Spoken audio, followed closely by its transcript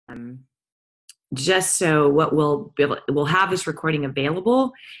just so what we'll have this recording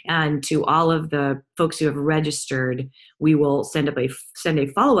available, and to all of the folks who have registered, we will send a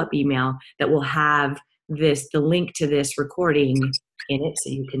follow-up email that will have the link to this recording in it, so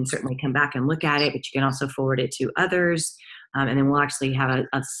you can certainly come back and look at it, but you can also forward it to others, and then we'll actually have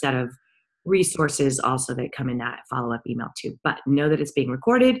a set of resources also that come in that follow-up email too. But know that it's being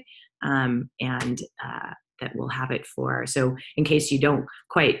recorded, and that we'll have it so in case you don't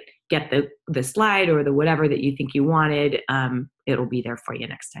quite get the slide or the whatever that you think you wanted, it'll be there for you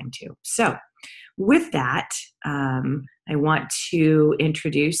next time too. So with that, I want to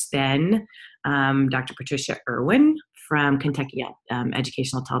introduce then Dr. Patricia Irwin from Kentucky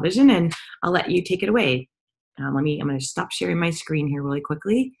Educational Television, and I'll let you take it away. I'm going to stop sharing my screen here really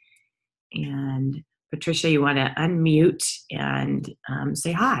quickly. And Patricia, you want to unmute and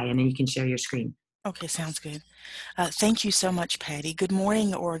say hi, and then you can share your screen. Okay, sounds good. Thank you so much, Patty. Good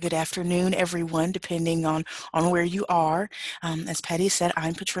morning or good afternoon, everyone, depending on where you are. As Patty said,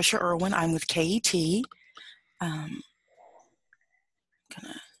 I'm Patricia Irwin. I'm with KET. I'm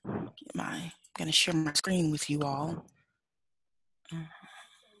gonna share my screen with you all. I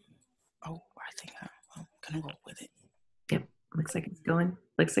think I'm gonna roll with it. Yep, looks like it's going.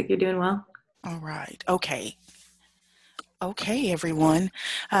 Looks like you're doing well. All right. Okay, everyone.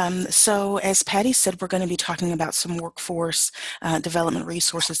 So as Patty said, we're going to be talking about some workforce development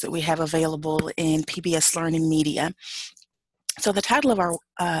resources that we have available in PBS Learning Media. So the title of our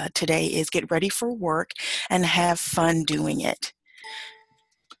today is Get Ready for Work and Have Fun Doing It.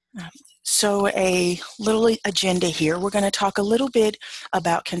 So a little agenda here. We're going to talk a little bit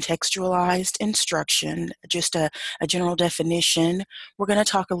about contextualized instruction, just a general definition. We're going to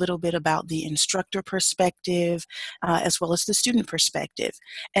talk a little bit about the instructor perspective as well as the student perspective.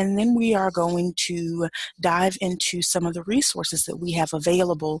 And then we are going to dive into some of the resources that we have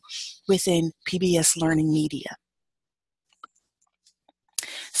available within PBS Learning Media.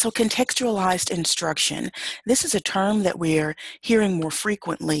 So contextualized instruction, this is a term that we're hearing more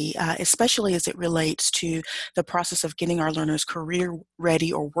frequently, especially as it relates to the process of getting our learners career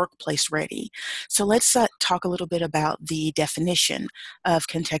ready or workplace ready. So let's talk a little bit about the definition of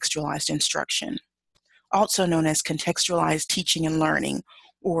contextualized instruction, also known as contextualized teaching and learning,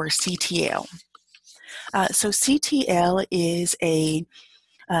 or CTL. So CTL is a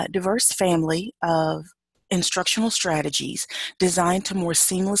diverse family of instructional strategies designed to more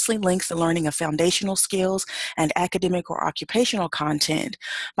seamlessly link the learning of foundational skills and academic or occupational content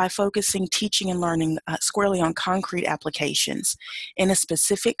by focusing teaching and learning squarely on concrete applications in a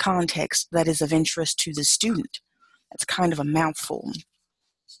specific context that is of interest to the student. That's kind of a mouthful.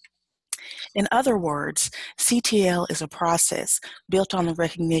 In other words, CTL is a process built on the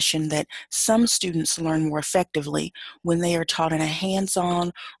recognition that some students learn more effectively when they are taught in a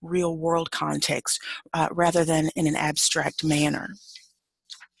hands-on, real-world context rather than in an abstract manner.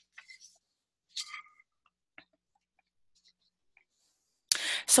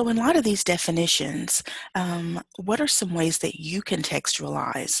 So in light of these definitions, what are some ways that you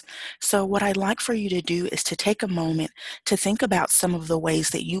contextualize? So what I'd like for you to do is to take a moment to think about some of the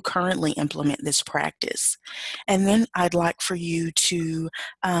ways that you currently implement this practice. And then I'd like for you to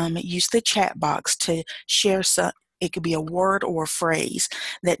use the chat box to share some. It could be a word or a phrase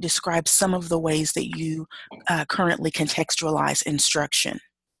that describes some of the ways that you currently contextualize instruction.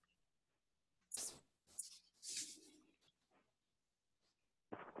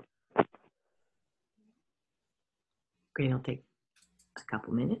 Great, it'll take a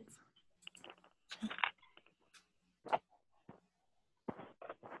couple minutes.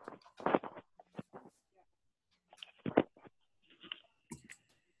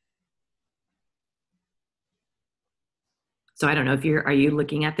 So I don't know if are you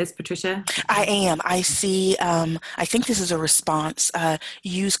looking at this, Patricia? I am. I see, I think this is a response.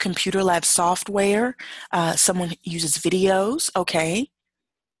 Use computer lab software. Someone uses videos. Okay.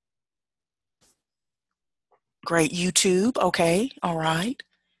 Great. YouTube. Okay. All right.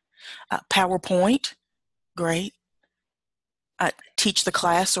 PowerPoint. Great. Teach the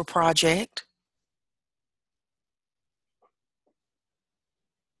class or project.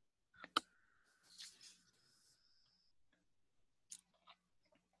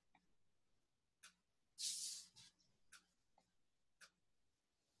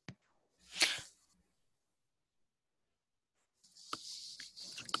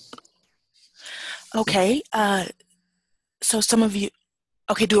 Okay, so some of you,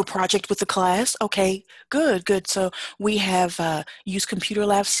 okay, do a project with the class. Okay, good. So we have used computer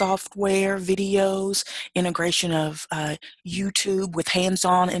lab software, videos, integration of YouTube with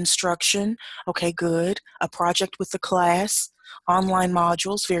hands-on instruction. Okay, good. A project with the class. online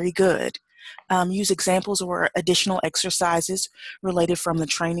modules, very good. Use examples or additional exercises related from the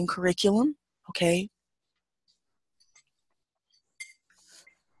training curriculum, okay?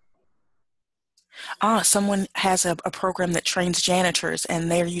 Someone has a program that trains janitors,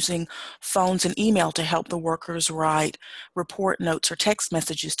 and they're using phones and email to help the workers write report notes or text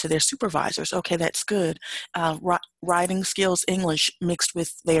messages to their supervisors. Okay, that's good. Writing skills, English mixed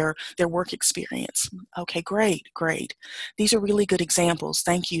with their work experience. Okay, great, great. These are really good examples.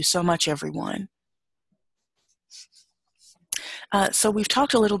 Thank you so much, everyone. So we've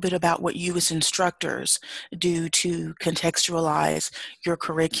talked a little bit about what you as instructors do to contextualize your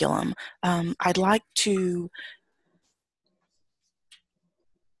curriculum. I'd like to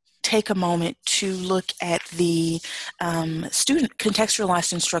take a moment to look at the student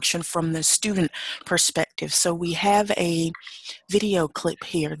contextualized instruction from the student perspective. So we have a video clip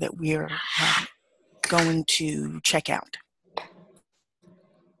here that we're going to check out.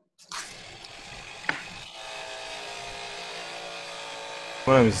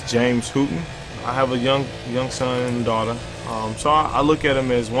 My name is James Hooten. I have a young son and daughter. So I look at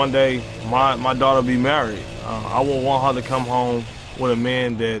him as one day my daughter will be married. I will want her to come home with a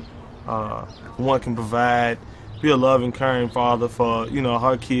man that one can provide, be a loving, caring father for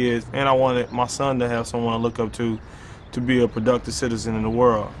her kids, and I wanted my son to have someone to look up to be a productive citizen in the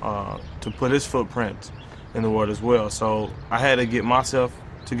world, to put his footprint in the world as well. So I had to get myself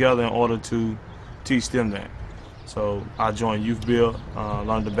together in order to teach them that. So I joined Youth Build,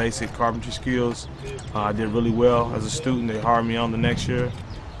 learned the basic carpentry skills. I did really well as a student. They hired me on the next year.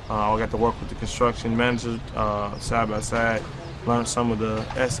 I got to work with the construction manager side by side, learned some of the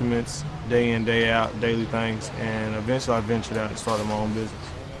estimates, day in, day out, daily things, and eventually I ventured out and started my own business.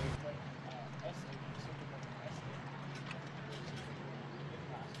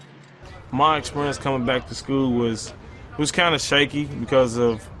 My experience coming back to school was kind of shaky because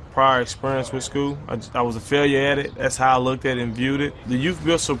of prior experience with school. I was a failure at it. That's how I looked at it and viewed it. The Youth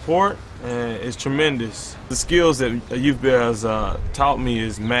Build support is tremendous. The skills that Youth Build has taught me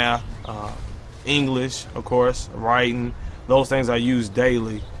is math, English, of course, writing. Those things I use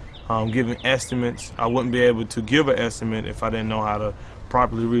daily. Giving estimates. I wouldn't be able to give an estimate if I didn't know how to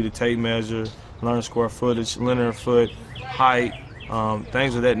properly read a tape measure, learn square footage, linear foot, height,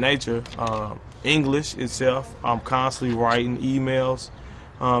 things of that nature. English itself, I'm constantly writing emails.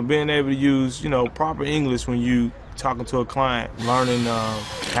 Being able to use, proper English when you talking to a client, learning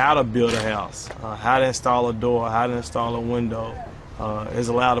how to build a house, how to install a door, how to install a window, is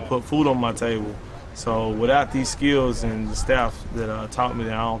allowed to put food on my table. So without these skills and the staff that taught me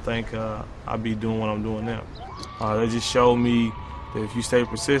that, I don't think I'd be doing what I'm doing now. They just showed me that if you stay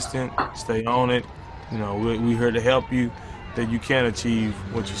persistent, stay on it, we're here to help you, that you can achieve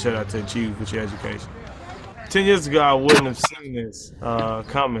what you set out to achieve with your education. 10 years ago, I wouldn't have seen this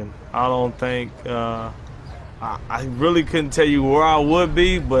coming. I don't think, I really couldn't tell you where I would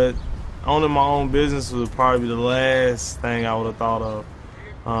be, but owning my own business would probably be the last thing I would have thought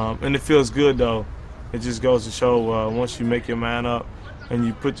of. And it feels good, though. It just goes to show once you make your mind up and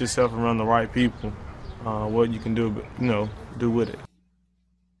you put yourself around the right people, what you can do, do with it.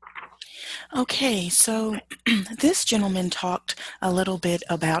 Okay, so this gentleman talked a little bit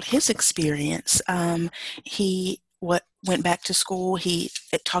about his experience. He went back to school.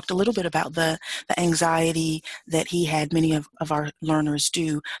 It talked a little bit about the anxiety that he had, many of our learners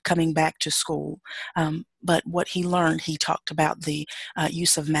do, coming back to school. But what he learned, he talked about the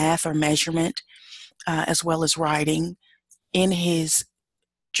use of math or measurement, as well as writing in his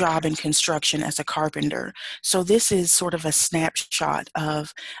job in construction as a carpenter. So this is sort of a snapshot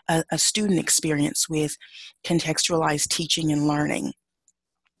of a student experience with contextualized teaching and learning.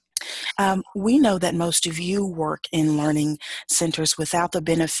 We know that most of you work in learning centers without the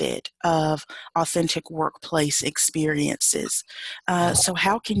benefit of authentic workplace experiences. So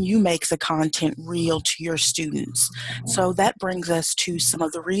how can you make the content real to your students? So that brings us to some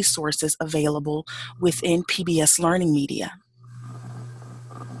of the resources available within PBS Learning Media.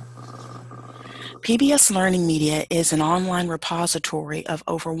 PBS Learning Media is an online repository of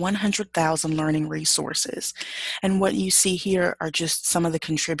over 100,000 learning resources. And what you see here are just some of the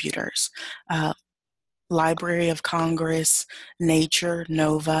contributors. Library of Congress, Nature,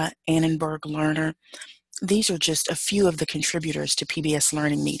 Nova, Annenberg Learner. These are just a few of the contributors to PBS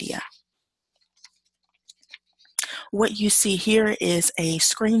Learning Media. What you see here is a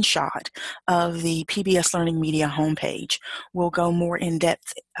screenshot of the PBS Learning Media homepage. We'll go more in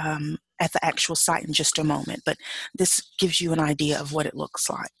depth at the actual site in just a moment, but this gives you an idea of what it looks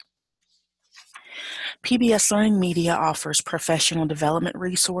like. PBS Learning Media offers professional development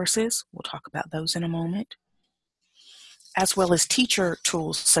resources. We'll talk about those in a moment. as well as teacher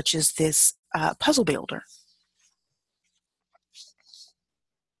tools such as this puzzle builder.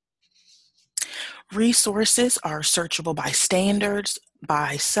 Resources are searchable by standards,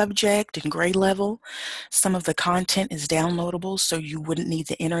 by subject and grade level. Some of the content is downloadable, so you wouldn't need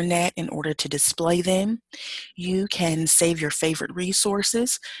the internet in order to display them. You can save your favorite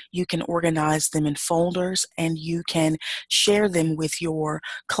resources, you can organize them in folders, and you can share them with your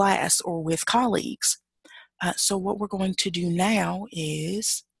class or with colleagues. So what we're going to do now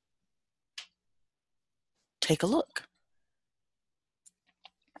is take a look.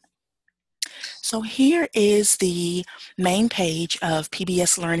 So here is the main page of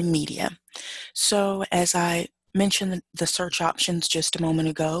PBS Learning Media. So as I mentioned the search options just a moment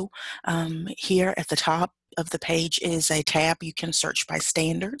ago, here at the top of the page is a tab you can search by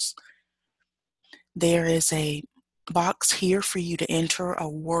standards. There is a box here for you to enter a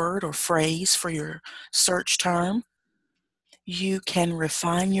word or phrase for your search term. You can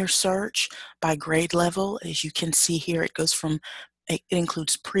refine your search by grade level. As you can see here, it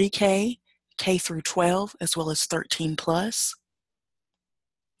includes pre-K, K through 12, as well as 13 plus.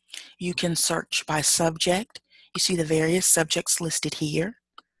 You can search by subject. You see the various subjects listed here.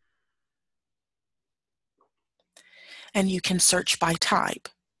 And you can search by type.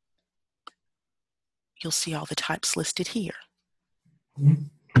 You'll see all the types listed here.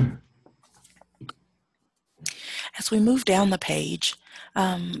 As we move down the page,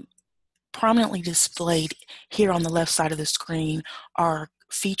 prominently displayed here on the left side of the screen are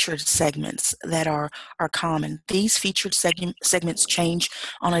featured segments that are common. These featured segments change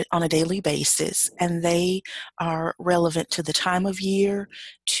on a daily basis, and they are relevant to the time of year,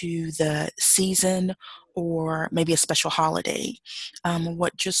 to the season, or maybe a special holiday.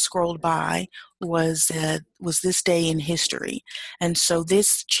 What just scrolled by was this day in history, and so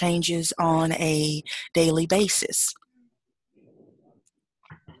this changes on a daily basis.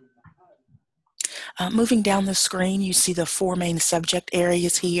 Moving down the screen, you see the four main subject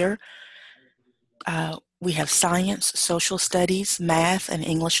areas here. We have science, social studies, math, and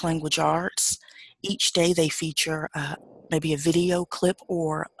English language arts. Each day they feature maybe a video clip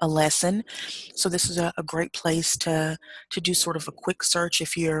or a lesson. So this is a great place to do sort of a quick search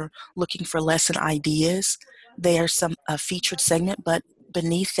if you're looking for lesson ideas. There's some featured segment, but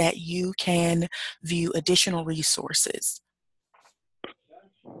beneath that you can view additional resources.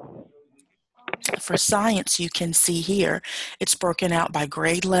 For science, you can see here, it's broken out by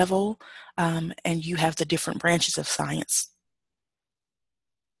grade level, and you have the different branches of science.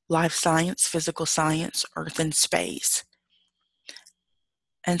 Life science, physical science, earth and space.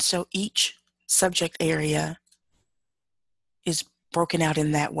 And so each subject area is broken out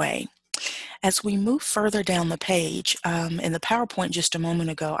in that way. As we move further down the page, in the PowerPoint just a moment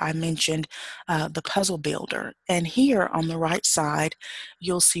ago, I mentioned the puzzle builder. And here on the right side,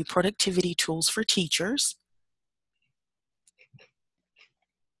 you'll see productivity tools for teachers.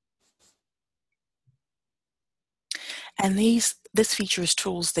 And this features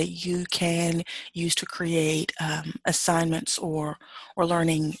tools that you can use to create assignments or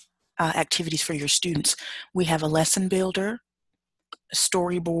learning activities for your students. We have a lesson builder, a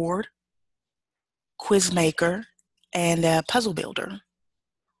storyboard, quiz maker, and a puzzle builder.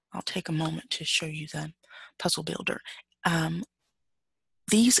 I'll take a moment to show you the puzzle builder.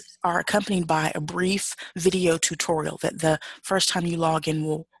 These are accompanied by a brief video tutorial that the first time you log in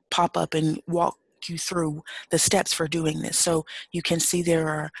will pop up and walk you through the steps for doing this. So you can see there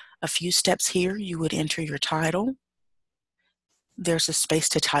are a few steps here. You would enter your title. There's a space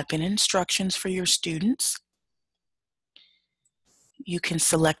to type in instructions for your students. You can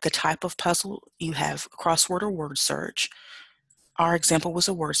select the type of puzzle. You have crossword or word search. Our example was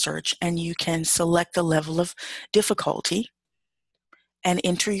a word search, and you can select the level of difficulty and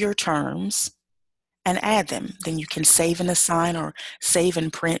enter your terms and add them. Then you can save and assign or save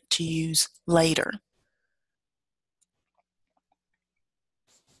and print to use later.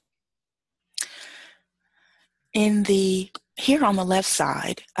 Here on the left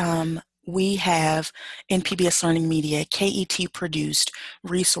side, we have in PBS Learning Media, KET produced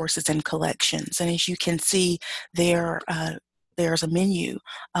resources and collections. And as you can see, there's a menu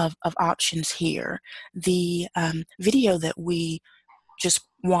of options here. The video that we just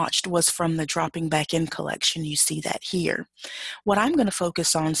watched was from the Dropping Back In collection. You see that here. What I'm going to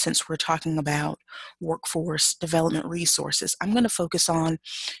focus on, since we're talking about workforce development resources, I'm going to focus on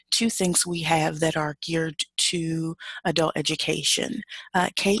two things we have that are geared to adult education.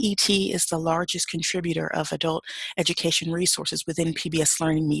 KET is the largest contributor of adult education resources within PBS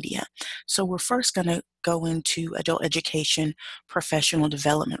Learning Media. So we're first going to go into adult education professional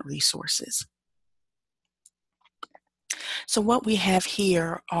development resources. So what we have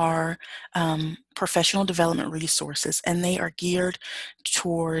here are professional development resources, and they are geared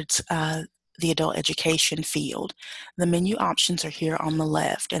towards the adult education field. The menu options are here on the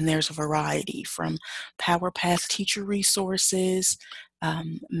left, and there's a variety from PowerPath teacher resources,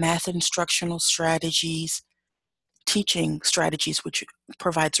 math instructional strategies, teaching strategies, which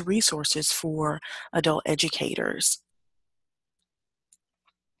provides resources for adult educators.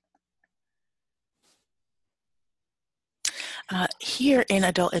 Here in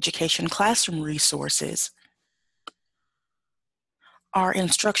adult education classroom resources are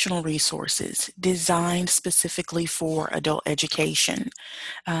instructional resources designed specifically for adult education.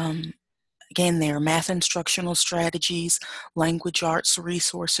 Again, there are math instructional strategies, language arts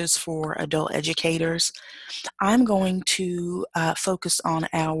resources for adult educators. I'm going to focus on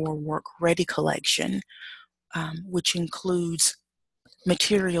our Work Ready collection, which includes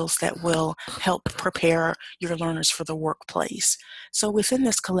materials that will help prepare your learners for the workplace. So within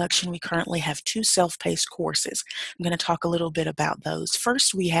this collection, we currently have 2 self-paced courses. I'm going to talk a little bit about those.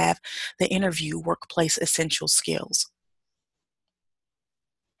 First, we have the interview Workplace Essential Skills.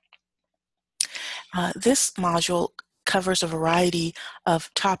 This module covers a variety of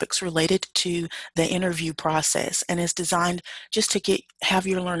topics related to the interview process and is designed just to have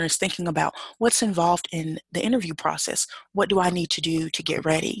your learners thinking about what's involved in the interview process. What do I need to do to get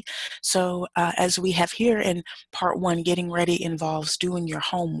ready? So as we have here in part 1, getting ready involves doing your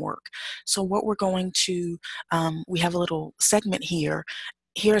homework. So what we're going to, we have a little segment here.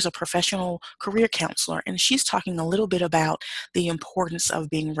 Here's a professional career counselor, and she's talking a little bit about the importance of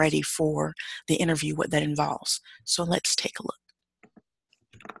being ready for the interview, what that involves. So let's take a look.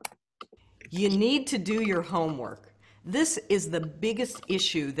 You need to do your homework. This is the biggest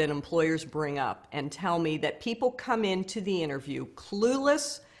issue that employers bring up and tell me that people come into the interview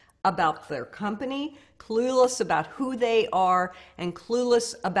clueless about their company, clueless about who they are, and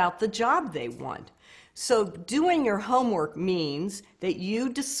clueless about the job they want. So doing your homework means that you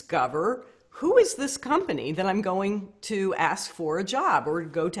discover, who is this company that I'm going to ask for a job or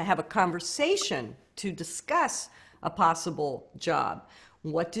go to have a conversation to discuss a possible job?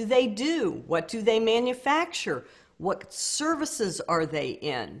 What do they do? What do they manufacture? What services are they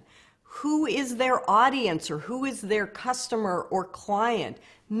in? Who is their audience or who is their customer or client?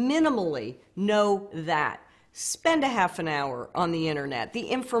 Minimally know that. Spend a half an hour on the internet. The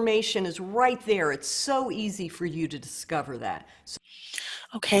information is right there. It's so easy for you to discover that.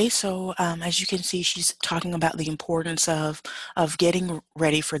 Okay, so as you can see, she's talking about the importance of getting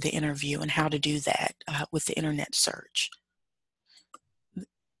ready for the interview and how to do that with the internet search.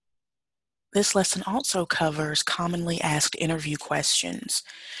 This lesson also covers commonly asked interview questions.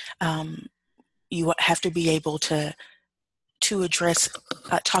 You have to be able to address,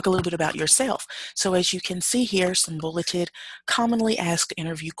 talk a little bit about yourself. So as you can see here, some bulleted commonly asked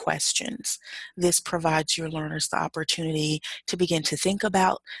interview questions. This provides your learners the opportunity to begin to think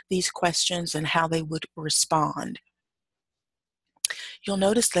about these questions and how they would respond. You'll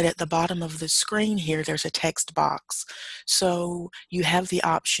notice that at the bottom of the screen here, there's a text box. So you have the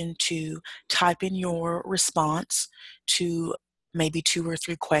option to type in your response to maybe 2 or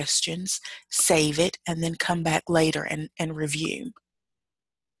 3 questions, save it, and then come back later and review.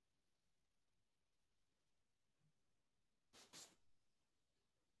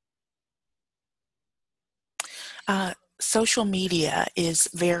 Social media is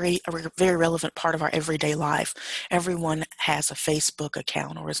a very relevant part of our everyday life. Everyone has a Facebook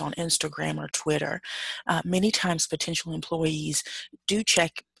account or is on Instagram or Twitter. Many times potential employees do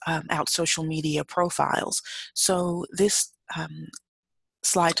check out social media profiles. So this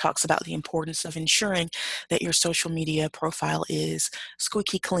slide talks about the importance of ensuring that your social media profile is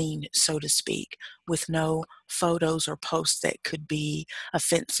squeaky clean, so to speak, with no photos or posts that could be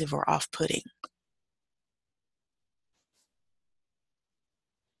offensive or off-putting.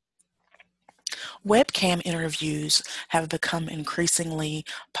 Webcam interviews have become increasingly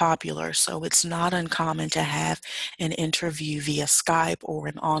popular, so it's not uncommon to have an interview via Skype or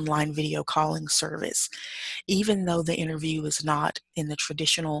an online video calling service. Even though the interview is not in the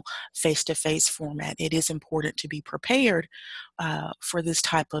traditional face-to-face format, it is important to be prepared for this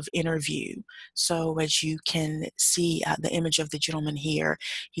type of interview. So as you can see the image of the gentleman here,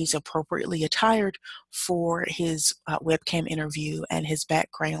 he's appropriately attired for his webcam interview, and his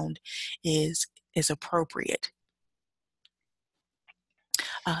background is appropriate.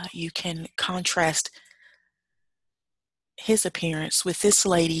 You can contrast his appearance with this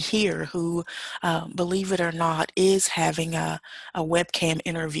lady here who, believe it or not, is having a webcam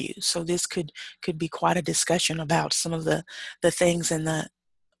interview. So this could be quite a discussion about some of the things and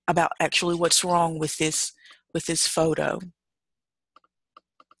about actually what's wrong with this with this photo.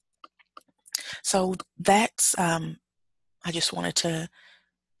 So that's, I just wanted to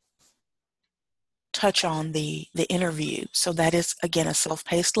touch on the interview. So that is, again, a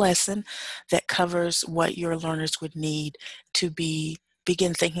self-paced lesson that covers what your learners would need to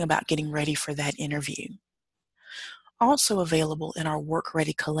begin thinking about getting ready for that interview. Also available in our Work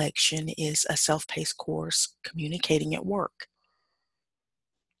Ready collection is a self-paced course, Communicating at Work.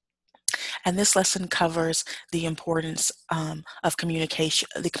 And this lesson covers the importance of communication,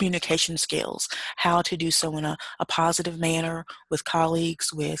 the communication skills, how to do so in a positive manner with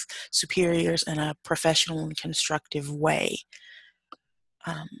colleagues, with superiors, in a professional and constructive way.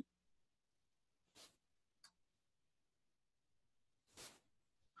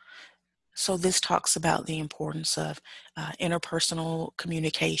 So this talks about the importance of interpersonal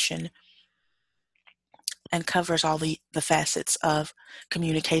communication and covers all the facets of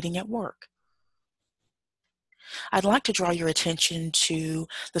communicating at work. I'd like to draw your attention to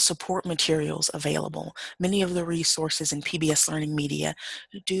the support materials available. Many of the resources in PBS Learning Media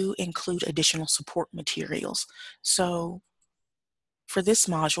do include additional support materials. So for this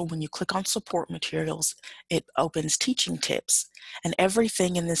module, when you click on support materials, it opens teaching tips, and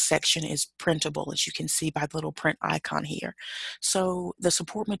everything in this section is printable, as you can see by the little print icon here. So the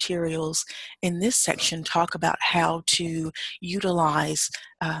support materials in this section talk about how to utilize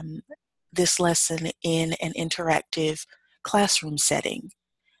this lesson in an interactive classroom setting.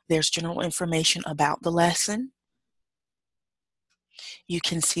 There's general information about the lesson. You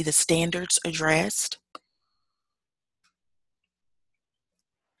can see the standards addressed.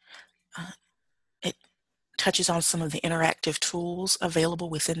 It touches on some of the interactive tools available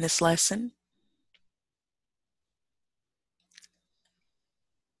within this lesson.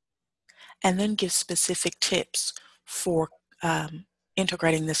 And then gives specific tips for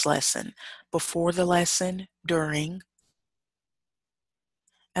integrating this lesson before the lesson, during,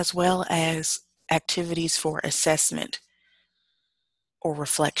 as well as activities for assessment or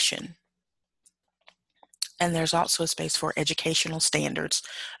reflection. And there's also a space for educational standards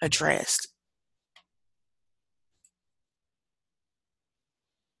addressed.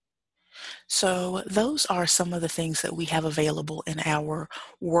 So those are some of the things that we have available in our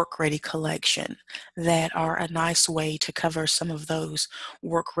Work Ready collection that are a nice way to cover some of those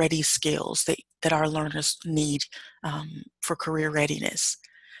work ready skills that our learners need for career readiness.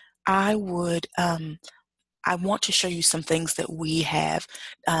 I want to show you some things that we have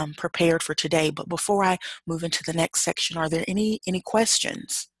prepared for today, but before I move into the next section, are there any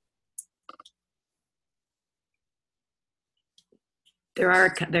questions?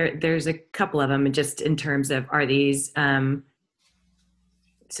 There's a couple of them, just in terms of, are these, so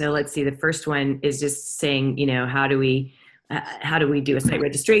let's see, the first one is just saying, how do we do a site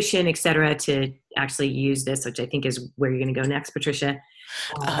registration, et cetera, to actually use this, which I think is where you're going to go next, Patricia.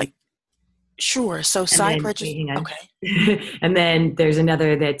 Sure. So site registration. Okay. And then there's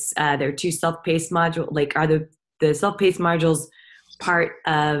another that's there are two self-paced modules. Like, are the self-paced modules part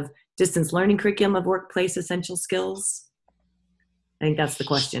of distance learning curriculum of workplace essential skills? I think that's the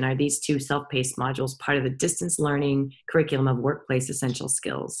question. Are these two self-paced modules part of the distance learning curriculum of workplace essential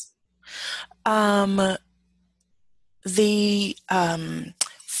skills? The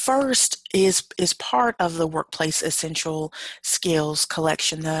first is part of the workplace essential skills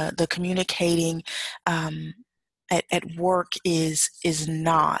collection. The communicating at work is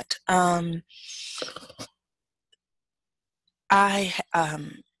not.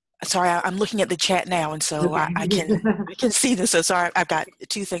 Sorry, I'm looking at the chat now, and so Okay. I can see this. So sorry, I've got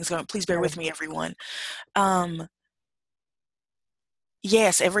two things going. Please bear with me, everyone.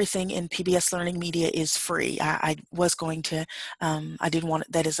 Yes, everything in PBS Learning Media is free. I was going to, I did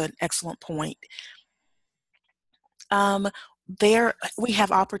want, that is an excellent point. There, we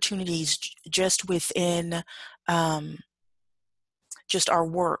have opportunities just within, just our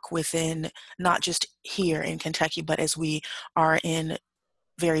work within, not just here in Kentucky, but as we are in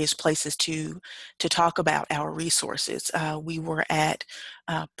various places to talk about our resources. We were at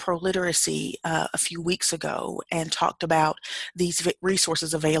Pro-Literacy a few weeks ago and talked about these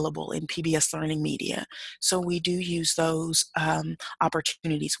resources available in PBS Learning Media. So we do use those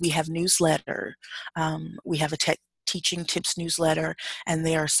opportunities. We have newsletter. We have a teaching tips newsletter, and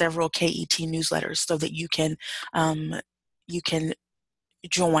there are several KET newsletters so that you can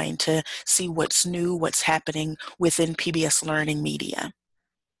join to see what's new, what's happening within PBS Learning Media.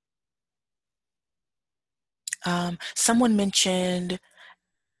 Someone mentioned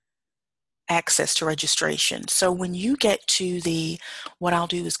access to registration. So when you get to what I'll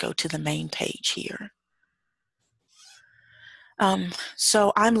do is go to the main page here.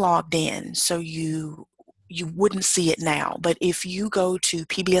 So I'm logged in. So you you wouldn't see it now, but if you go to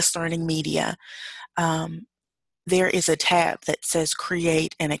PBS Learning Media, there is a tab that says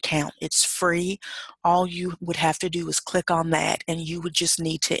create an account. It's free. All you would have to do is click on that, and you would just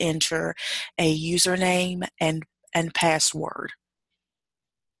need to enter a username and password.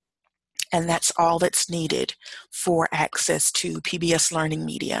 And that's all that's needed for access to PBS Learning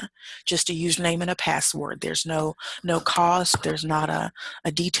Media. Just a username and a password. There's no cost. There's not a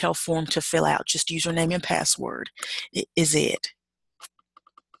detailed form to fill out. Just username and password is it.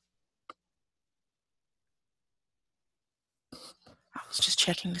 I was just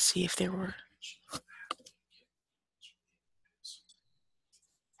checking to see if there were.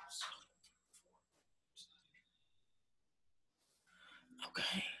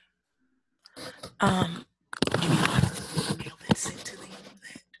 Okay. Do you want to mail this into them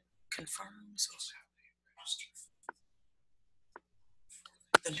that confirms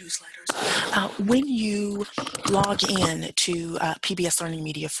the newsletters? When you log in to PBS Learning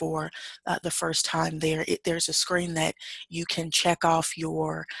Media for the first time, there's a screen that you can check off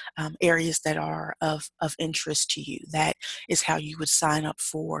your areas that are of interest to you. That is how you would sign up,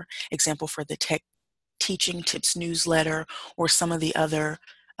 for example, for the Tech Teaching Tips newsletter or some of the other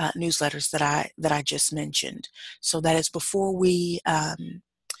newsletters that I just mentioned. So that is before we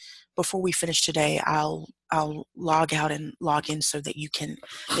finish today. I'll log out and log in so that you can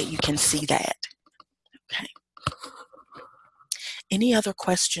see that. Okay. Any other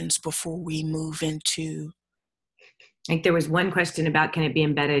questions before we move into? I think there was one question about, can it be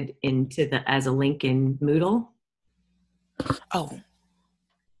embedded into as a link in Moodle? Oh.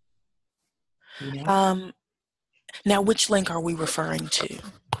 Yeah. Now, which link are we referring to?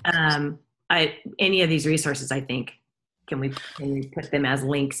 Any of these resources, I think. Can we put them as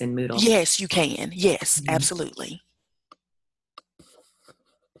links in Moodle? Yes, you can. Yes, absolutely.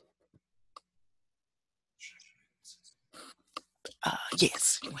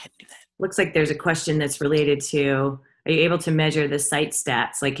 Yes, go ahead and do that. Looks like there's a question that's related to, are you able to measure the site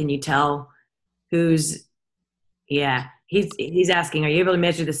stats? Like, can you tell who's, yeah, he's asking, are you able to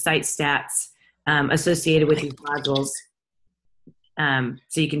measure the site stats associated with these modules,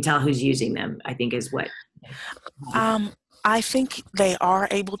 so you can tell who's using them, I think is what. I think they are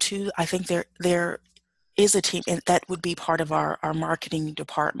able to. I think there is a team, and that would be part of our marketing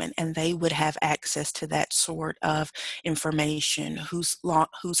department, and they would have access to that sort of information. Who's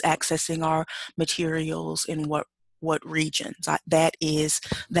accessing our materials in what regions? That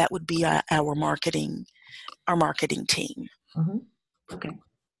would be our marketing team. Mm-hmm. Okay.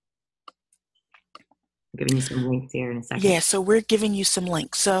 I'm giving you some links here in a second. Yeah, so we're giving you some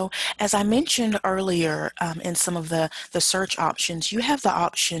links. So as I mentioned earlier, in some of the search options, you have the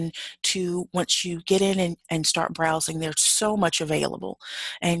option to, once you get in and start browsing, there's so much available,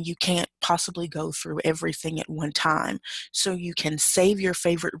 and you can't possibly go through everything at one time. So you can save your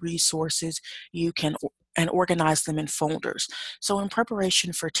favorite resources, you can and organize them in folders. So in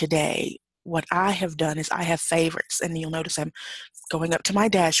preparation for today, what I have done is I have favorites, and you'll notice I'm going up to my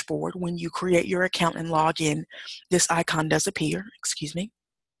dashboard. When you create your account and log in, this icon does appear, excuse me.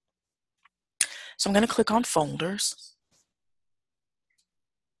 So I'm going to click on folders.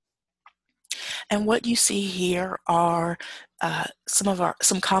 And what you see here are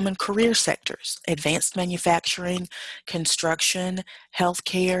some common career sectors: advanced manufacturing, construction,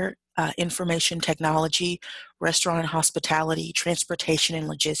 healthcare, information technology, restaurant and hospitality, transportation, and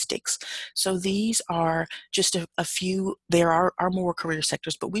logistics. So these are just a few. There are more career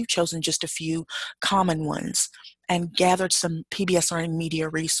sectors, but we've chosen just a few common ones and gathered some PBS Learning Media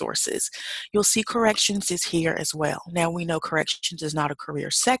resources. You'll see corrections is here as well. Now, we know corrections is not a career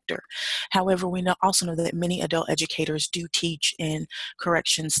sector. However, we also know that many adult educators do teach in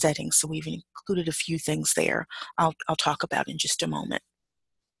correction settings, so we've included a few things there I'll talk about in just a moment.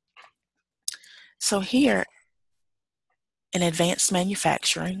 So here in advanced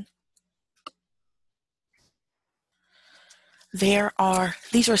manufacturing,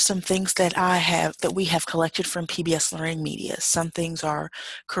 these are some things that we have collected from PBS Learning Media. Some things are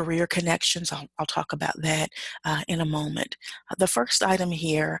career connections. I'll talk about that in a moment. The first item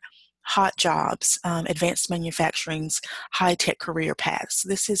here, hot jobs, advanced manufacturing's high-tech career paths.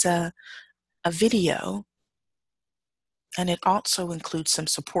 This is a video, and it also includes some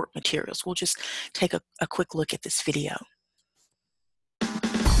support materials. We'll just take a quick look at this video.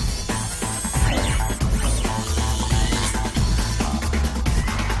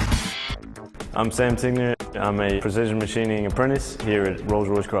 I'm Sam Tigner. I'm a precision machining apprentice here at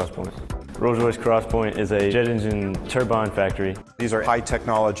Rolls-Royce Crosspoint. Rolls-Royce Crosspoint is a jet engine turbine factory. These are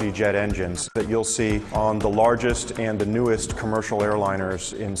high-technology jet engines that you'll see on the largest and the newest commercial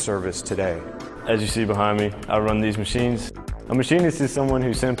airliners in service today. As you see behind me, I run these machines. A machinist is someone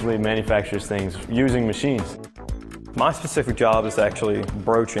who simply manufactures things using machines. My specific job is actually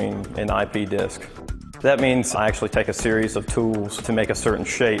broaching an IP disc. That means I actually take a series of tools to make a certain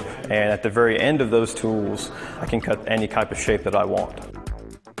shape, and at the very end of those tools, I can cut any type of shape that I want.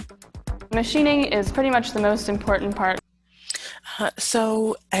 Machining is pretty much the most important part.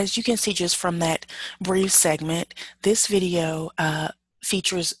 So as you can see just from that brief segment, this video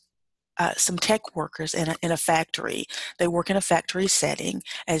features some tech workers in a factory. They work in a factory setting.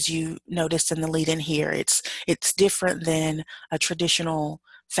 As you noticed in the lead-in here, it's different than a traditional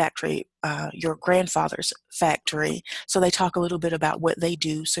factory, your grandfather's factory. So they talk a little bit about what they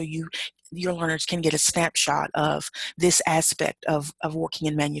do so your learners can get a snapshot of this aspect of working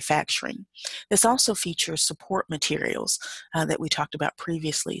in manufacturing. This also features support materials that we talked about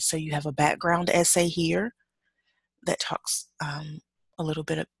previously. So you have a background essay here that talks a little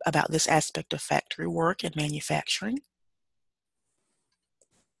bit about this aspect of factory work and manufacturing.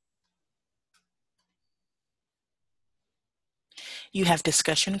 You have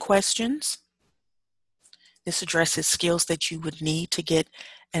discussion questions. This addresses skills that you would need to get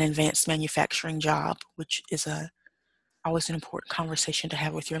an advanced manufacturing job, which is always an important conversation to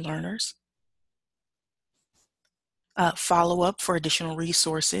have with your learners. Follow-up for additional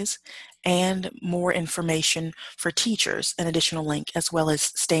resources and more information for teachers, an additional link, as well as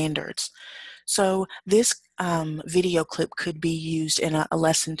standards. So this video clip could be used in a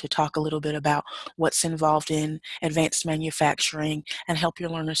lesson to talk a little bit about what's involved in advanced manufacturing and help your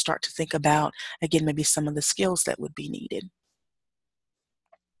learners start to think about, again, maybe some of the skills that would be needed.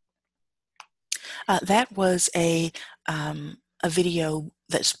 That was a video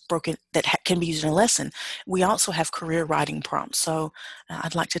that's broken that can be used in a lesson. We also have career writing prompts. So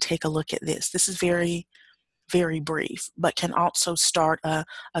I'd like to take a look at this. This is very, very brief, but can also start a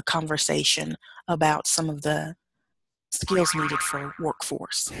conversation about some of the skills needed for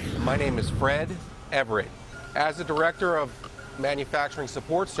workforce. My name is Fred Everett. As the Director of Manufacturing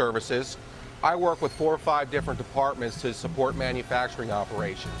Support Services, I work with 4 or 5 different departments to support manufacturing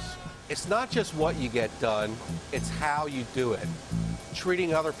operations. It's not just what you get done, it's how you do it.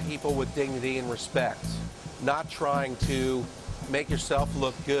 Treating other people with dignity and respect, not trying to make yourself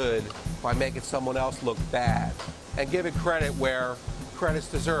look good by making someone else look bad, and giving credit where credit's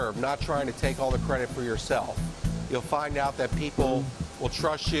deserved, not trying to take all the credit for yourself. You'll find out that people will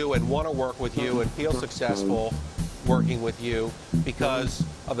trust you and want to work with you and feel successful working with you because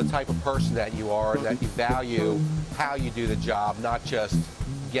of the type of person that you are and that you value how you do the job, not just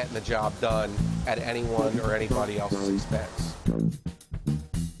getting the job done at anyone or anybody else's expense.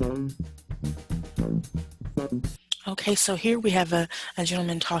 Okay, so here we have a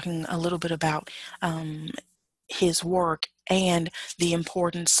gentleman talking a little bit about his work and the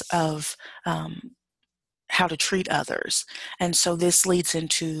importance of how to treat others. And so this leads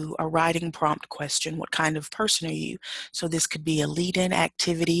into a writing prompt question. What kind of person are you? So this could be a lead-in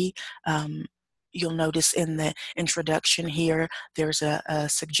activity. You'll notice in the introduction here, there's a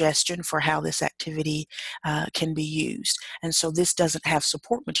suggestion for how this activity can be used. And so this doesn't have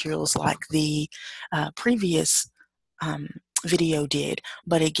support materials like the previous video did,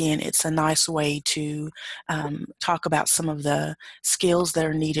 but again, it's a nice way to talk about some of the skills that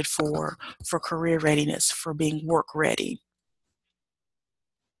are needed for career readiness, for being work ready.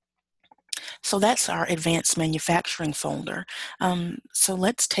 So that's our advanced manufacturing folder. So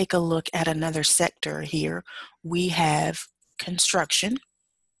let's take a look at another sector here. We have construction.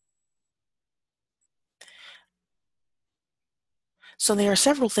 So there are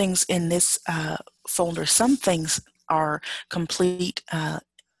several things in this folder. Some things are complete,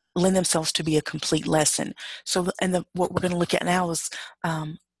 lend themselves to be a complete lesson. So, what we're going to look at now is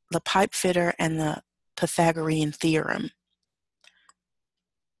the pipe fitter and the Pythagorean theorem.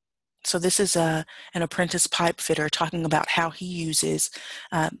 So this is an apprentice pipe fitter talking about how he uses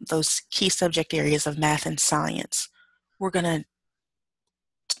those key subject areas of math and science. We're going to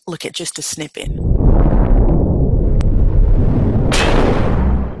look at just a snippet.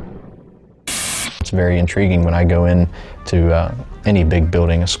 It's very intriguing when I go into any big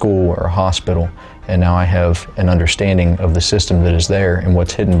building, a school or a hospital, and now I have an understanding of the system that is there and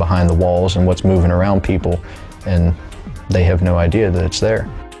what's hidden behind the walls and what's moving around people, and they have no idea that it's there.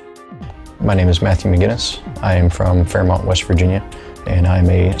 My name is Matthew McGinnis. I am from Fairmont, West Virginia, and I'm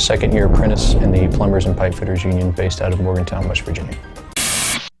a second-year apprentice in the Plumbers and Pipe Fitters Union based out of Morgantown, West Virginia.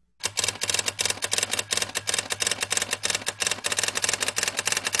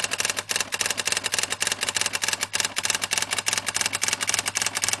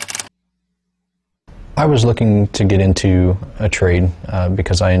 I was looking to get into a trade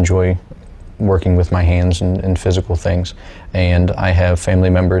because I enjoy working with my hands and physical things, and I have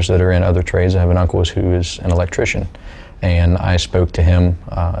family members that are in other trades. I have an uncle who is an electrician, and I spoke to him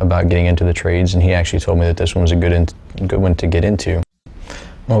about getting into the trades, and he actually told me that this one was a good one to get into.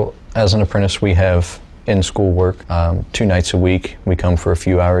 Well, as an apprentice, we have in-school work 2 nights a week. We come for a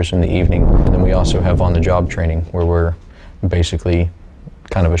few hours in the evening, and then we also have on-the-job training where we're basically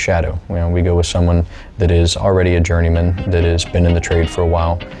kind of a shadow. You know, we go with someone that is already a journeyman, that has been in the trade for a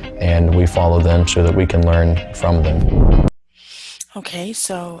while, and we follow them so that we can learn from them. Okay,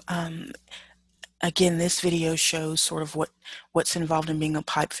 so again, this video shows sort of what's involved in being a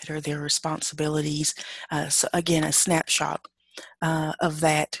pipe fitter, their responsibilities. So again, a snapshot of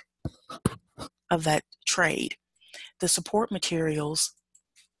that trade. The support materials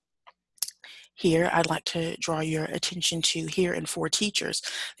here, I'd like to draw your attention to here in For Teachers.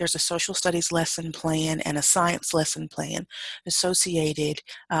 There's a social studies lesson plan and a science lesson plan associated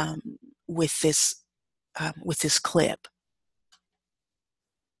with this clip.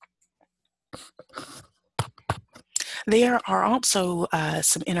 There are also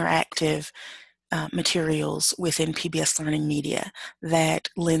some interactive materials within PBS Learning Media that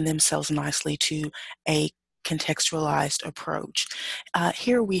lend themselves nicely to a contextualized approach.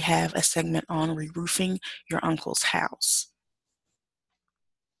 Here we have a segment on re-roofing your uncle's house.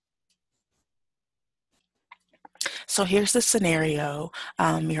 So here's the scenario.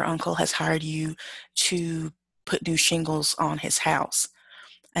 Your uncle has hired you to put new shingles on his house.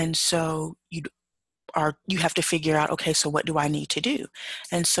 And so you have to figure out, okay, so what do I need to do?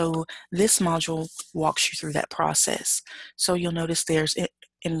 And so this module walks you through that process. So you'll notice there's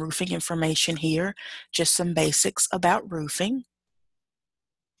in roofing information here, just some basics about roofing.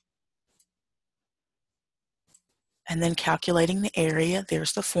 And then calculating the area,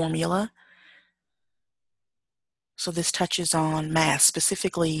 there's the formula. So this touches on math,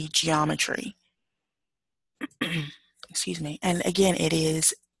 specifically geometry. Excuse me. And again, it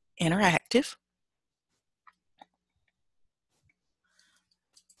is interactive.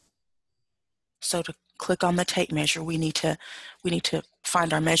 So to click on the tape measure, we need to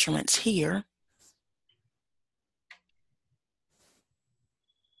find our measurements here.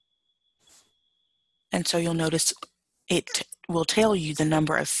 And so you'll notice it will tell you the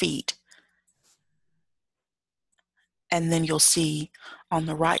number of feet. And then you'll see on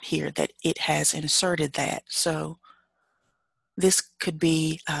the right here that it has inserted that. So this could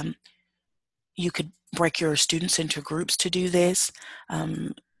be, you could break your students into groups to do this,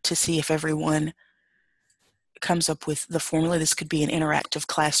 to see if everyone comes up with the formula. This could be an interactive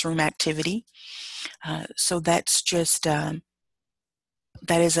classroom activity. So that's just, that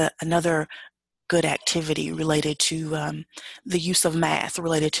is another good activity related to the use of math,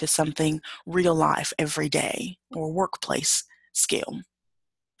 related to something real life, everyday, or workplace skill.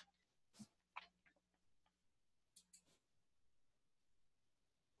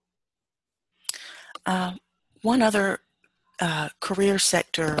 One other career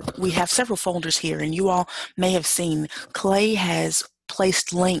sector, we have several folders here, and you all may have seen Clay has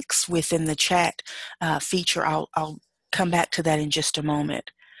placed links within the chat feature. I'll come back to that in just a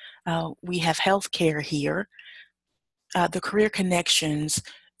moment. We have healthcare here. The Career Connections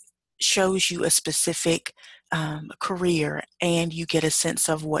shows you a specific career, and you get a sense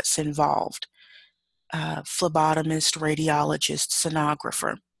of what's involved. Phlebotomist, radiologist,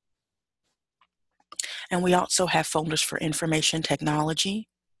 sonographer. And we also have folders for information technology,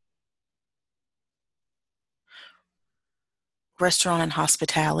 restaurant and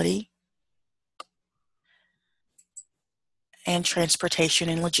hospitality, and transportation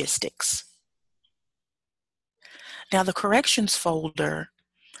and logistics. Now the corrections folder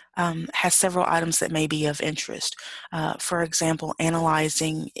has several items that may be of interest. For example,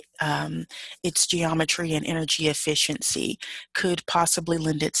 analyzing its geometry and energy efficiency could possibly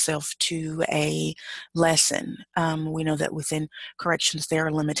lend itself to a lesson. We know that within corrections there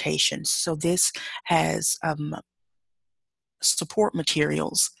are limitations. So this has support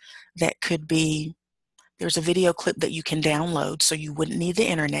materials that could be, there's a video clip that you can download so you wouldn't need the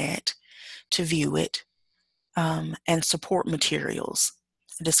internet to view it, and support materials.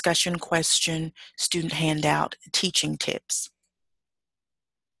 Discussion question, student handout, teaching tips.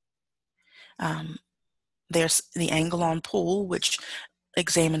 There's the angle on pool, which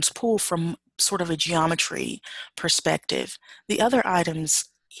examines pool from sort of a geometry perspective. The other items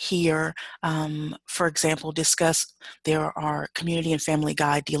here, for example, there are community and family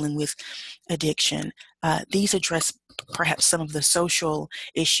guide dealing with addiction. These address perhaps some of the social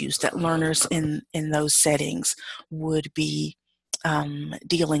issues that learners in those settings would be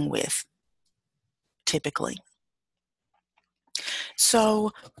dealing with typically.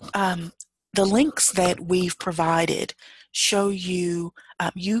 So the links that we've provided show you,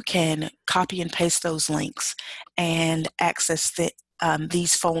 you can copy and paste those links and access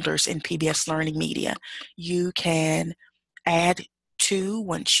these folders in PBS Learning Media. You can add to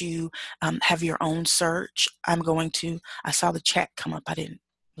once you have your own search. I saw the chat come up.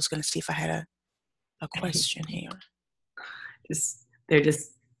 Was going to see if I had a question here. They're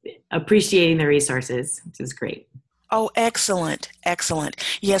just appreciating the resources, which is great. Oh, excellent, excellent.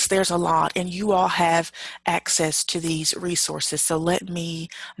 Yes, there's a lot, and you all have access to these resources. So I'm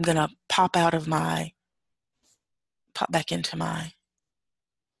going to pop back into my.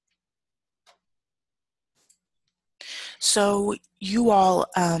 So you all,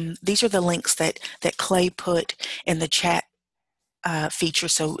 these are the links that Clay put in the chat feature.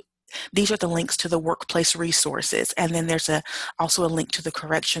 So these are the links to the workplace resources, and then there's also a link to the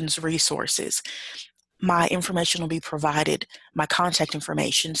corrections resources. My information will be provided, my contact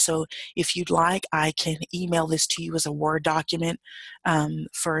information. So if you'd like, I can email this to you as a Word document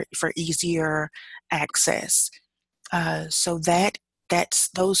for easier access. So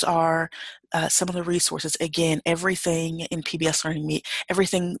those are some of the resources. Again, everything in PBS Learning Media,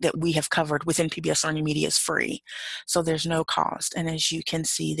 everything that we have covered within PBS Learning Media is free, so there's no cost. And as you can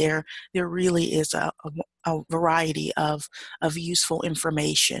see, there really is a variety of useful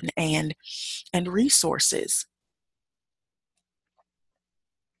information and resources.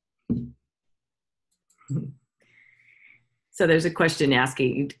 So there's a question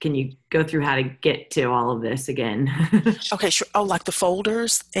asking, can you go through how to get to all of this again? Okay, sure. Oh, like the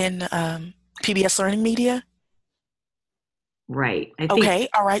folders in PBS Learning Media? Right. Okay,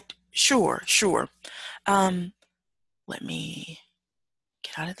 all right. Sure. Let me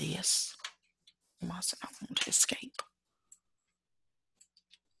get out of this. I want to escape.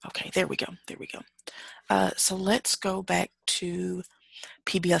 Okay, there we go. So let's go back to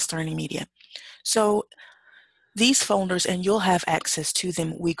PBS Learning Media. So these folders, and you'll have access to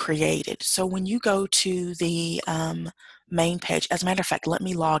them, we created. So when you go to the main page, as a matter of fact, let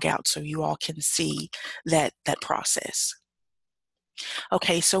me log out so you all can see that process.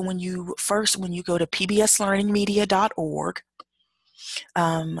 Okay, so when you go to pbslearningmedia.org,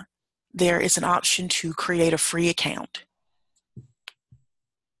 there is an option to create a free account.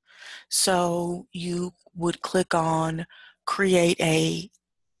 So you would click on create a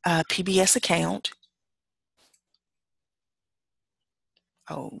PBS account.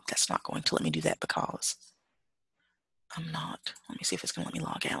 Oh, that's not going to let me do that because I'm not. Let me see if it's going to let me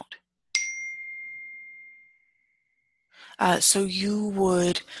log out. So you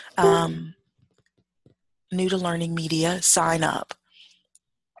would, new to Learning Media, sign up.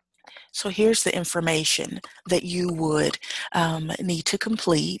 So here's the information that you would need to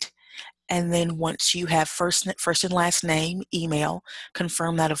complete. And then once you have first and last name, email,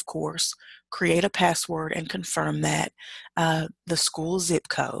 confirm that, of course, create a password and confirm that, the school zip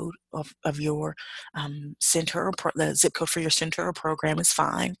code of your center, or the zip code for your center or program is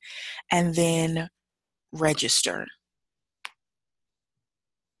fine, and then register.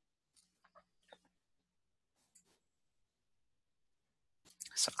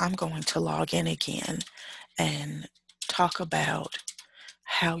 So I'm going to log in again and talk about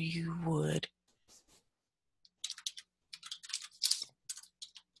how you would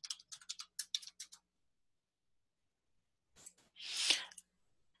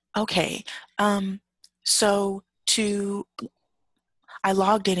okay. So I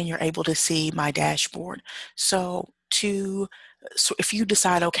logged in and you're able to see my dashboard. So if you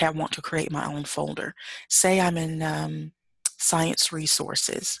decide, okay, I want to create my own folder, say I'm in science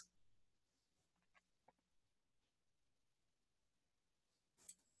resources.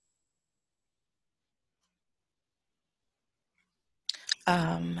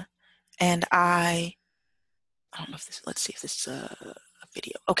 And I don't know if this, let's see if this is a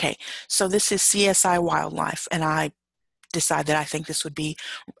video. Okay, so this is CSI Wildlife, and I decide that I think this would be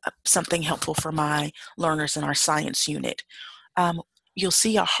something helpful for my learners in our science unit. You'll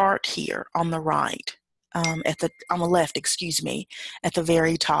see a heart here on the right, on the left, excuse me, at the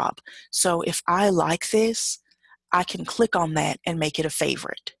very top. So if I like this, I can click on that and make it a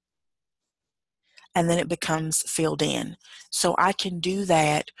favorite. And then it becomes filled in. So I can do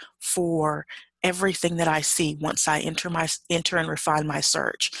that for everything that I see once I enter and refine my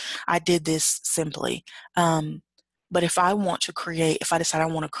search. I did this simply. But if I decide I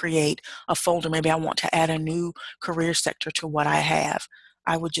want to create a folder, maybe I want to add a new career sector to what I have,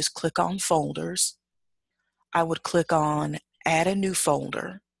 I would just click on folders. I would click on add a new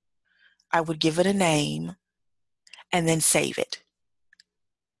folder. I would give it a name and then save it.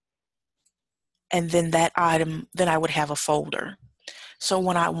 and then that item, then I would have a folder. So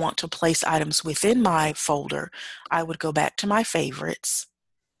when I want to place items within my folder, I would go back to my favorites.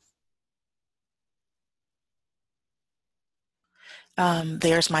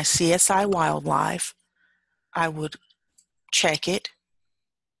 There's my CSI Wildlife. I would check it.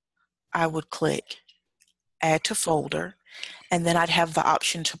 I would click Add to Folder, and then I'd have the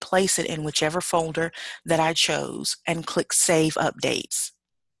option to place it in whichever folder that I chose and click Save Updates.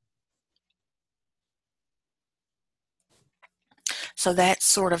 So that's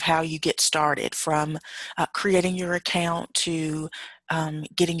sort of how you get started, from creating your account to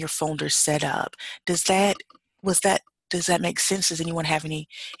getting your folders set up. Does that make sense? Does anyone have any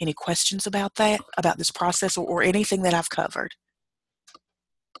questions about that, about this process, or anything that I've covered?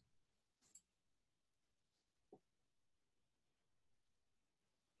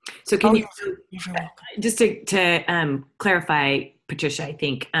 So can you, you're welcome. just to clarify, Patricia, I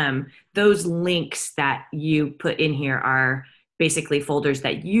think those links that you put in here are basically folders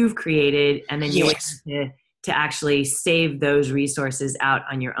that you've created, and then Yes. you want to actually save those resources out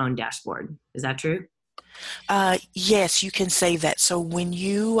on your own dashboard. Is that true? Yes, you can save that. So when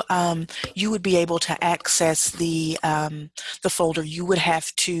you would be able to access the folder, you would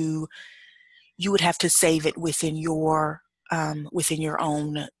have to save it within your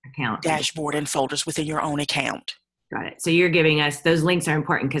own account, dashboard and folders within your own account. Got it. So you're giving us, those links are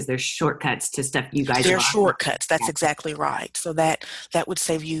important because they're shortcuts to stuff you guys. They're shortcuts. That's exactly right. So that would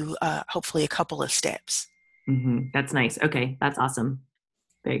save you hopefully a couple of steps. Mm-hmm. That's nice. Okay, that's awesome.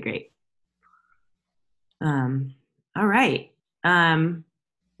 Very great. All right.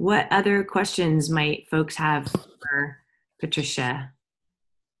 What other questions might folks have for Patricia?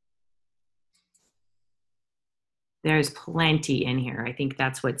 There's plenty in here. I think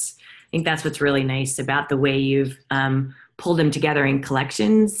that's what's really nice about the way you've pulled them together in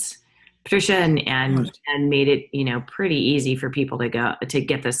collections, Patricia, and made it, pretty easy for people to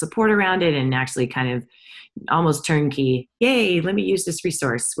get the support around it, and actually kind of almost turnkey. Yay, let me use this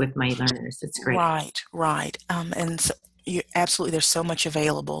resource with my learners. It's great. Right. And so absolutely, there's so much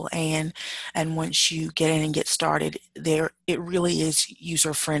available, and once you get in and get started, it really is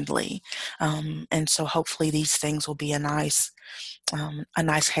user friendly, and so hopefully these things will be a nice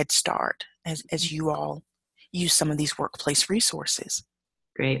head start as you all use some of these workplace resources.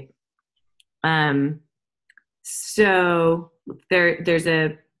 Great. So there's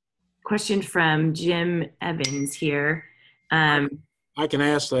a question from Jim Evans here. I can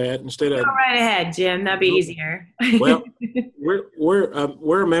ask that instead of. Go right ahead, Jim. That'd be easier. Well,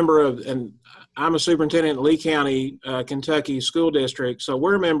 we're a member of, and I'm a superintendent in Lee County, Kentucky School District. So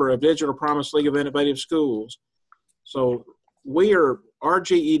we're a member of Digital Promise League of Innovative Schools. So our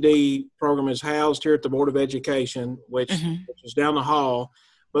GED program is housed here at the Board of Education, which is down the hall.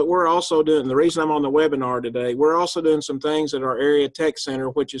 But we're also doing, the reason I'm on the webinar today, we're also doing some things at our area tech center,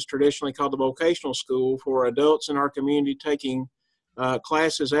 which is traditionally called the vocational school, for adults in our community taking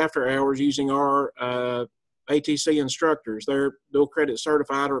classes after hours using our ATC instructors. They're dual credit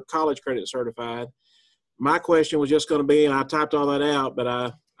certified or college credit certified. My question was just going to be, and I typed all that out, but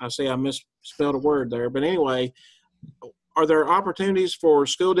I see I misspelled a word there. But anyway, are there opportunities for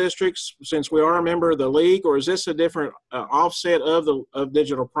school districts, since we are a member of the league, or is this a different offset of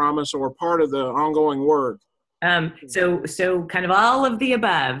Digital Promise, or part of the ongoing work? So kind of all of the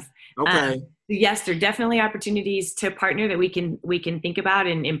above. Okay. Yes, there are definitely opportunities to partner that we can think about,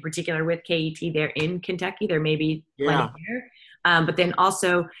 and in particular with KET there in Kentucky, there may be plenty here. But then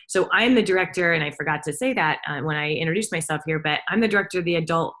also, so I'm the director, and I forgot to say that when I introduced myself here, but I'm the director of the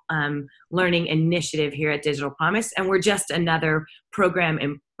Adult Learning Initiative here at Digital Promise, and we're just another program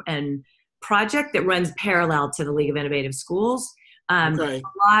and project that runs parallel to the League of Innovative Schools. A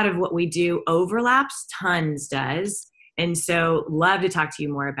lot of what we do overlaps, tons does. And so love to talk to you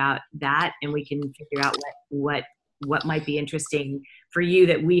more about that, and we can figure out what might be interesting for you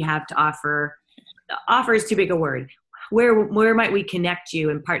that we have to offer. Offer is too big a word. Where might we connect you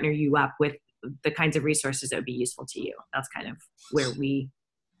and partner you up with the kinds of resources that would be useful to you? That's kind of where we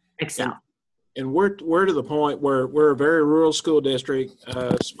excel. And we're to the point where we're a very rural school district,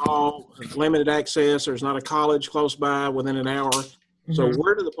 small, limited access. There's not a college close by within an hour. So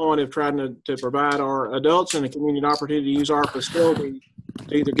we're to the point of trying to provide our adults in the community an opportunity to use our facility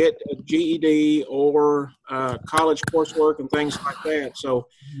to either get a GED or college coursework and things like that. So,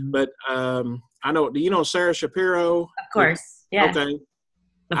 but I know, do you know Sarah Shapiro? Of course, yeah. Okay.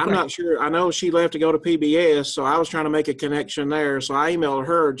 I'm not sure. I know she left to go to PBS, so I was trying to make a connection there. So I emailed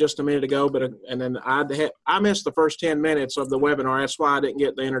her just a minute ago, and then I missed the first 10 minutes of the webinar. That's why I didn't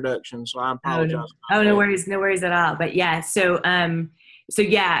get the introduction. So I apologize. No worries at all. But yeah, so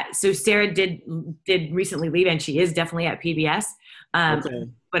So Sarah did recently leave, and she is definitely at PBS. Okay.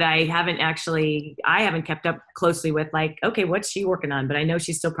 But I haven't kept up closely with like, okay, what's she working on? But I know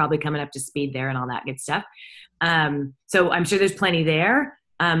she's still probably coming up to speed there and all that good stuff. So I'm sure there's plenty there.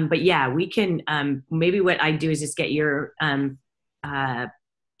 But yeah, we can, maybe what I do is just get your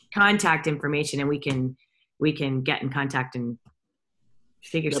contact information, and we can get in contact and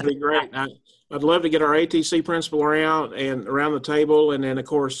figure That'd something be great. out. I'd love to get our ATC principal around the table, and then of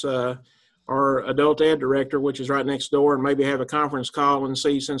course our adult ed director, which is right next door, and maybe have a conference call and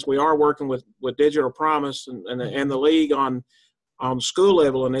see, since we are working with Digital Promise and the league on school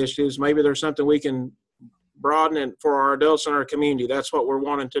level initiatives, maybe there's something we can broaden it for our adults in our community. That's what we're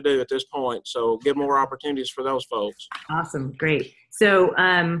wanting to do at this point. So give more opportunities for those folks. Awesome. Great. So,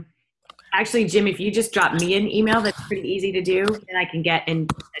 actually, Jim, if you just drop me an email, that's pretty easy to do, and I can get in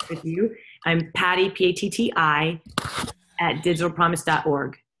touch with you. I'm Patty, P-A-T-T-I, at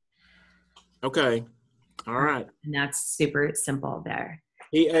digitalpromise.org. Okay. All right. And that's super simple there.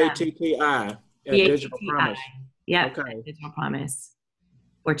 P-A-T-T-I at Digital Promise. Yeah. Okay. Digital Promise.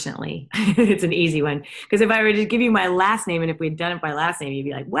 Fortunately, it's an easy one. Because if I were to give you my last name, and if we'd done it by last name, you'd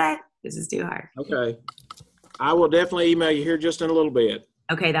be like, what? This is too hard. Okay. I will definitely email you here just in a little bit.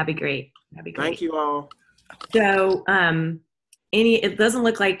 Okay, that'd be great. Thank you all. So, it doesn't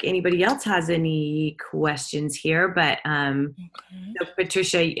look like anybody else has any questions here, but so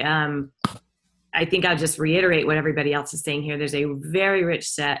Patricia, I think I'll just reiterate what everybody else is saying here. There's a very rich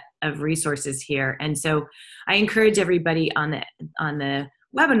set of resources here, and so I encourage everybody on the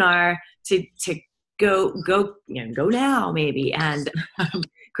webinar to go now maybe and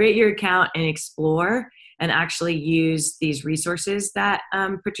create your account and explore and actually use these resources that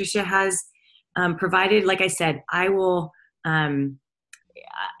Patricia has provided. Like I said, I will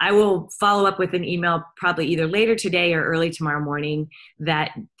follow up with an email probably either later today or early tomorrow morning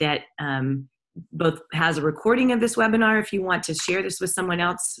that both has a recording of this webinar if you want to share this with someone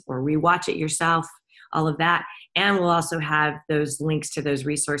else or rewatch it yourself, all of that. And we'll also have those links to those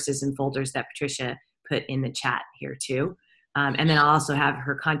resources and folders that Patricia put in the chat here too. And then I'll also have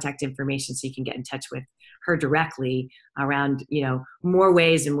her contact information so you can get in touch with her directly around, more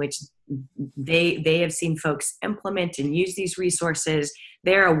ways in which they have seen folks implement and use these resources.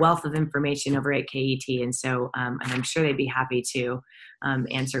 They're a wealth of information over at KET. And so I'm sure they'd be happy to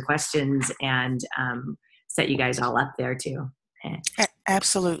answer questions and set you guys all up there too.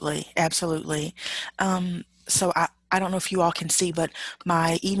 Absolutely. Absolutely. So I don't know if you all can see, but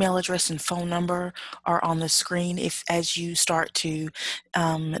my email address and phone number are on the screen. As you start to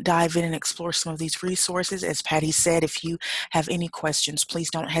dive in and explore some of these resources, as Patty said, if you have any questions, please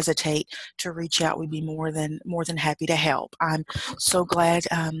don't hesitate to reach out. We'd be more than happy to help. I'm so glad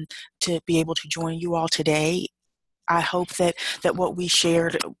to be able to join you all today. I hope that what we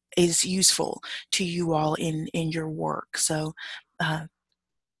shared is useful to you all in your work. So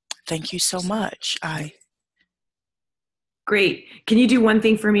thank you so much. Great. Can you do one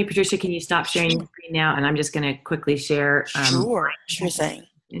thing for me, Patricia? Can you stop sharing your screen now? And I'm just going to quickly share. Sure thing.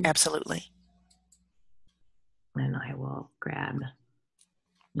 Absolutely. And I will grab,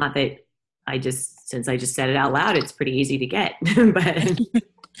 not that since I just said it out loud, it's pretty easy to get, but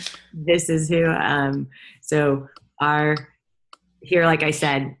this is who, here, like I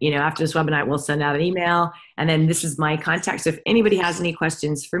said, after this webinar, we'll send out an email, and then this is my contact. So if anybody has any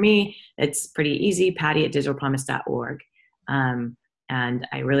questions for me, it's pretty easy, Patty at digitalpromise.org. And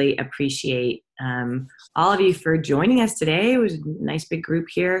I really appreciate all of you for joining us today. It was a nice big group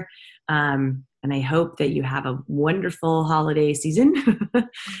here. And I hope that you have a wonderful holiday season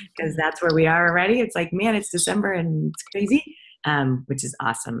because that's where we are already. It's like, man, it's December and it's crazy, which is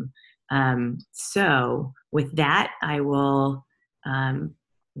awesome. So with that, I will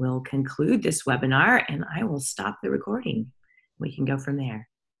conclude this webinar and I will stop the recording. We can go from there.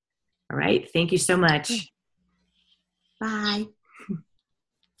 All right. Thank you so much. Bye.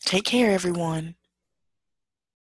 Take care, everyone.